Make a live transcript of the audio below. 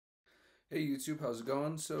Hey YouTube, how's it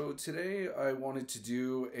going? So today I wanted to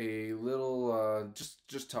do a little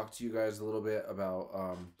just talk to you guys a little bit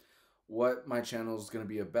about what my channel is going to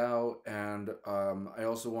be about, and I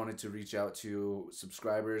also wanted to reach out to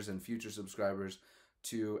subscribers and future subscribers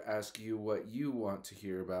to ask you what you want to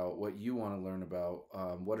hear about, what you want to learn about,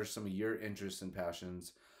 what are some of your interests and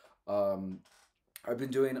passions. Um, I've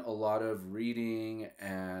been doing a lot of reading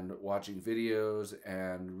and watching videos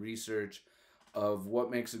and research of what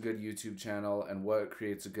makes a good YouTube channel and what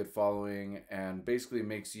creates a good following and basically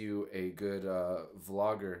makes you a good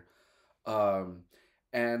vlogger. Um,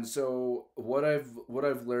 and so what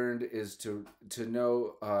I've learned is to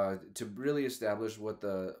know to really establish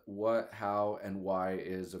what, how, and why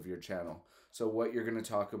is of your channel. So what you're going to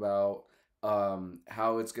talk about,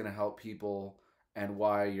 how it's going to help people, and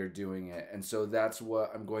why you're doing it. And so that's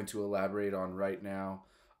what I'm going to elaborate on right now.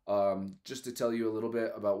 Just to tell you a little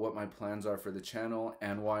bit about what my plans are for the channel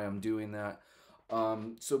and why I'm doing that.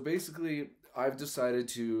 So basically, I've decided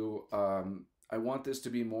to I want this to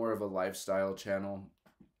be more of a lifestyle channel.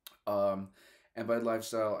 Um, and by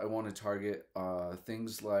lifestyle, I want to target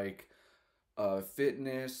things like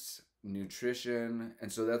fitness, nutrition.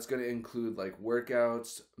 And so that's going to include like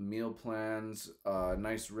workouts, meal plans,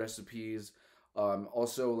 nice recipes,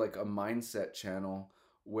 also like a mindset channel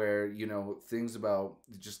where, things about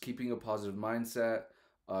just keeping a positive mindset,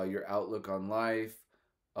 your outlook on life,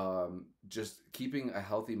 just keeping a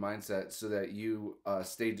healthy mindset so that you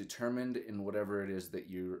stay determined in whatever it is that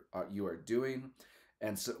you are doing.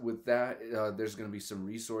 And so with that, there's going to be some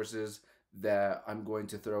resources that I'm going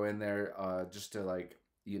to throw in there, just to, like,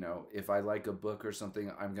 if I like a book or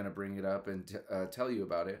something, I'm going to bring it up and tell you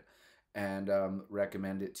about it and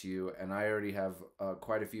recommend it to you. And I already have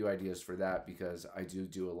quite a few ideas for that because I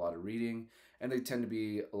do a lot of reading, and they tend to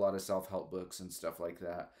be a lot of self-help books and stuff like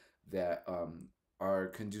that that are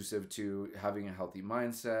conducive to having a healthy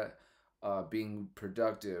mindset, being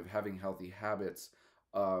productive, having healthy habits,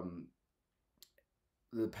 um,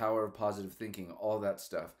 the power of positive thinking, all that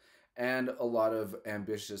stuff, and a lot of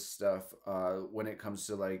ambitious stuff when it comes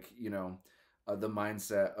to, like, the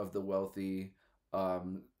mindset of the wealthy.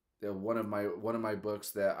 Um, one of my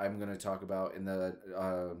books that I'm going to talk about in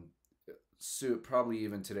the probably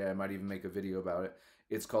even today, I might even make a video about it.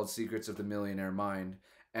 It's called Secrets of the Millionaire Mind,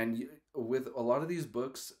 and with a lot of these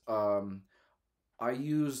books, I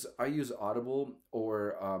use Audible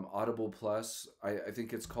or Audible Plus. I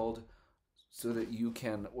think it's called, so that you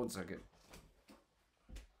can, one second.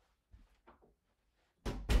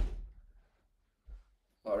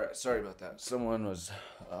 All right, sorry about that. Someone was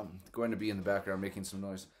going to be in the background making some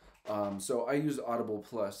noise. So I use Audible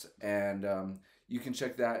Plus, and you can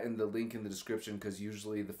check that in the link in the description because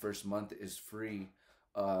usually the first month is free,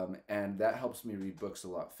 and that helps me read books a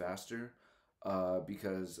lot faster.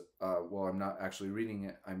 Because well, I'm not actually reading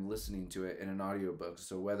it; I'm listening to it in an audiobook.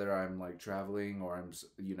 So whether I'm like traveling or I'm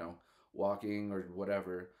walking or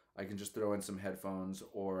whatever, I can just throw in some headphones,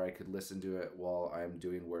 or I could listen to it while I'm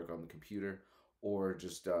doing work on the computer, or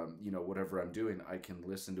just whatever I'm doing, I can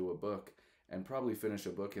listen to a book and probably finish a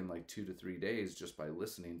book in like 2 to 3 days just by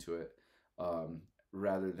listening to it, um,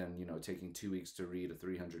 rather than taking 2 weeks to read a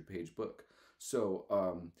 300-page book. So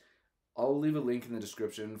I'll leave a link in the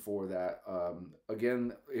description for that.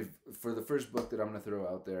 Again, if for the first book that I'm going to throw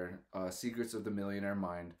out there, Secrets of the Millionaire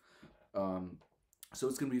Mind. Um, so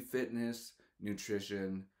it's going to be fitness,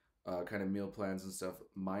 nutrition, kind of meal plans and stuff,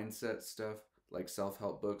 mindset stuff, like self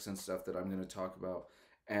help books and stuff that I'm going to talk about,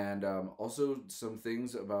 and also some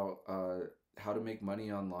things about how to make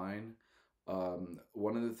money online.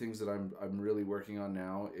 One of the things that I'm really working on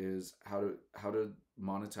now is how to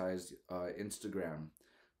monetize Instagram,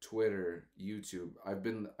 Twitter, YouTube. I've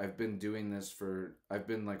been doing this for, I've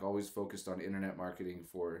been like always focused on internet marketing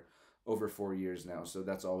for over 4 years now. So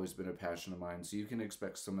that's always been a passion of mine. So you can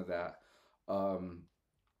expect some of that. Um,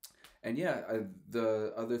 and yeah,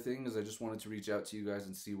 the other thing is I just wanted to reach out to you guys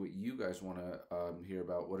and see what you guys want to hear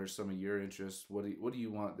about. What are some of your interests? What do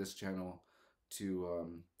you want this channel to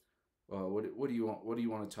what do you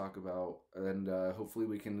want to talk about? And hopefully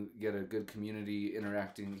we can get a good community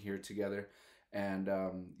interacting here together, and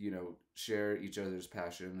share each other's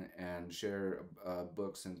passion and share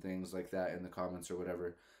books and things like that in the comments or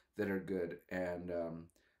whatever that are good. And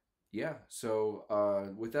yeah, so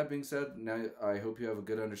with that being said, now I hope you have a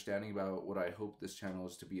good understanding about what I hope this channel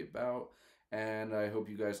is to be about, and I hope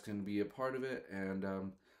you guys can be a part of it.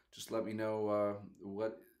 And just let me know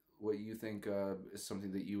what you think is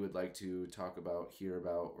something that you would like to talk about, hear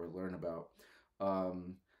about, or learn about.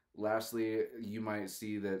 Um, Lastly, you might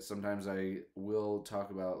see that sometimes I will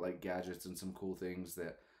talk about like gadgets and some cool things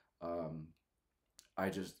that um,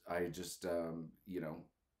 I just you know,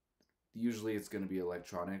 usually it's going to be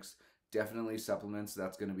electronics. Definitely supplements,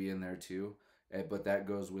 that's going to be in there too. But that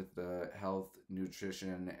goes with the health,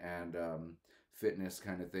 nutrition, and fitness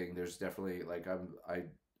kind of thing. There's definitely like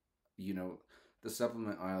you know, the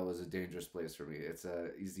supplement aisle is a dangerous place for me. It's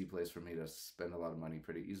a easy place for me to spend a lot of money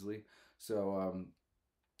pretty easily. So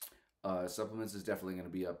supplements is definitely going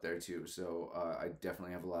to be up there too. So I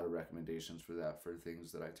definitely have a lot of recommendations for that for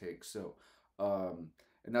things that I take. So um,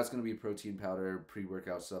 and that's going to be protein powder,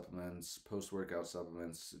 pre-workout supplements, post-workout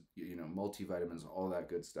supplements, you know, multivitamins, all that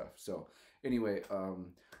good stuff. So anyway,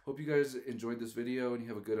 hope you guys enjoyed this video and you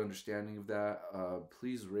have a good understanding of that.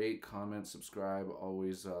 Please rate, comment, subscribe.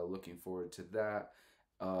 Always looking forward to that.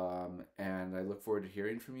 And I look forward to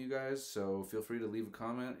hearing from you guys. So feel free to leave a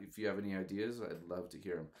comment if you have any ideas. I'd love to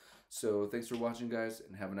hear them. So thanks for watching, guys,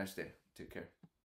 and have a nice day. Take care.